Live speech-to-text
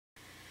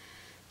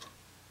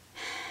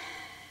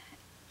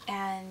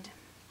and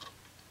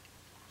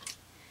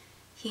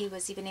he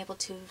was even able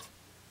to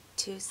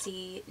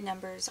see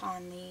numbers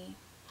on the,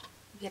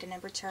 we had a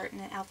number chart and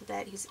an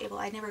alphabet. He was able,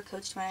 I never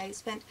coached him. I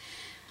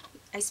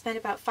spent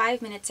about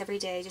 5 minutes every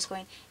day just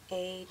going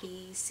A,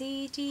 B,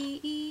 C,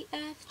 D, E,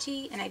 F,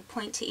 G, and I'd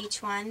point to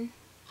each one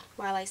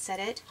while I said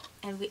it,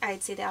 and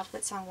I'd say the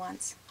alphabet song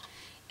once,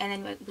 and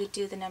then we'd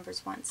do the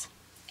numbers once.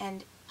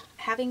 And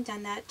having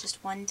done that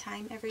just one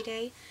time every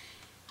day,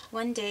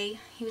 one day,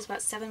 he was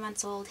about 7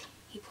 months old,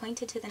 he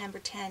pointed to the number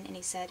 10 and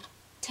he said,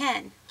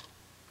 10.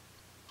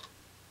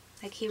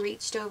 Like he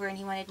reached over and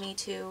he wanted me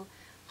to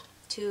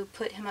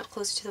put him up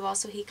closer to the wall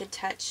so he could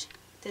touch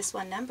this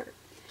one number.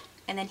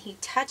 And then he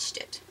touched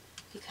it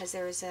because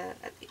there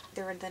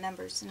were the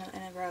numbers in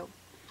a row.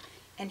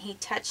 And he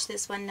touched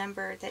this one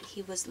number that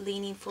he was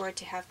leaning forward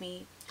to have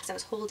me, because I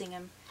was holding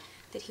him,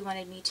 that he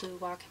wanted me to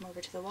walk him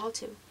over to the wall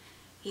to.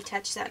 He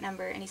touched that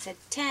number and he said,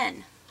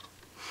 10.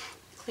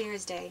 Clear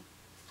as day.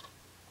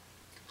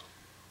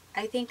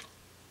 I think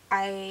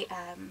I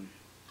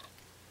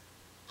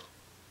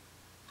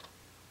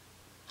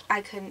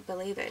couldn't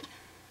believe it.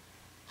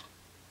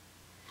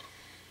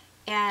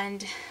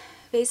 And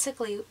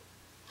basically,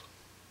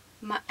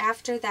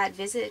 after that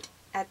visit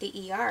at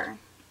the ER,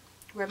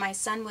 where my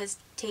son was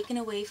taken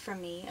away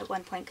from me at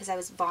one point because I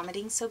was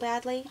vomiting so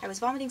badly. I was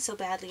vomiting so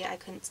badly I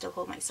couldn't still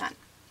hold my son.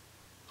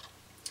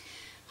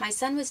 My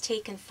son was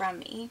taken from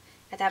me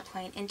at that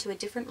point into a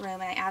different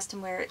room, and I asked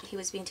him where he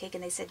was being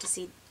taken. They said to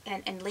see,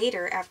 and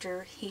later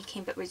after he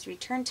came but was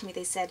returned to me,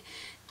 they said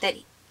that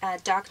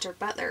Dr.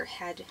 Butler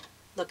had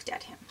looked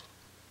at him.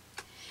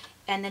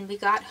 And then we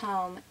got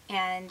home,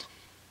 and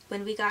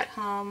when we got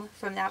home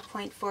from that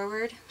point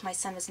forward, my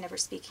son was never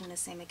speaking the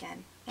same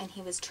again. And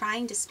he was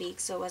trying to speak,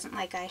 so it wasn't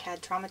like I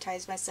had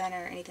traumatized my son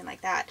or anything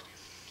like that,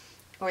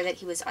 or that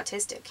he was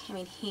autistic. I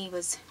mean, he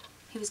was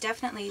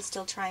definitely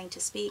still trying to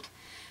speak,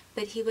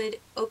 but he would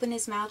open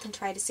his mouth and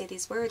try to say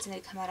these words, and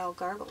they'd come out all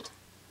garbled.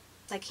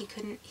 Like he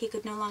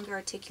could no longer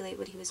articulate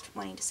what he was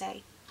wanting to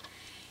say.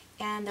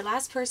 And the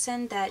last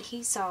person that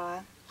he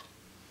saw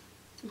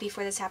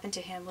before this happened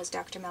to him was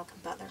Dr. Malcolm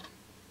Butler.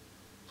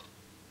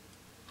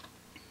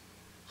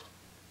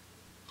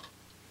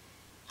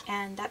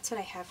 And that's what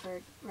I have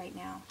for right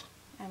now.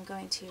 I'm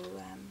going to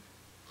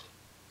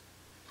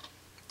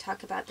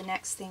talk about the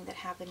next thing that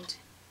happened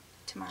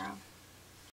tomorrow.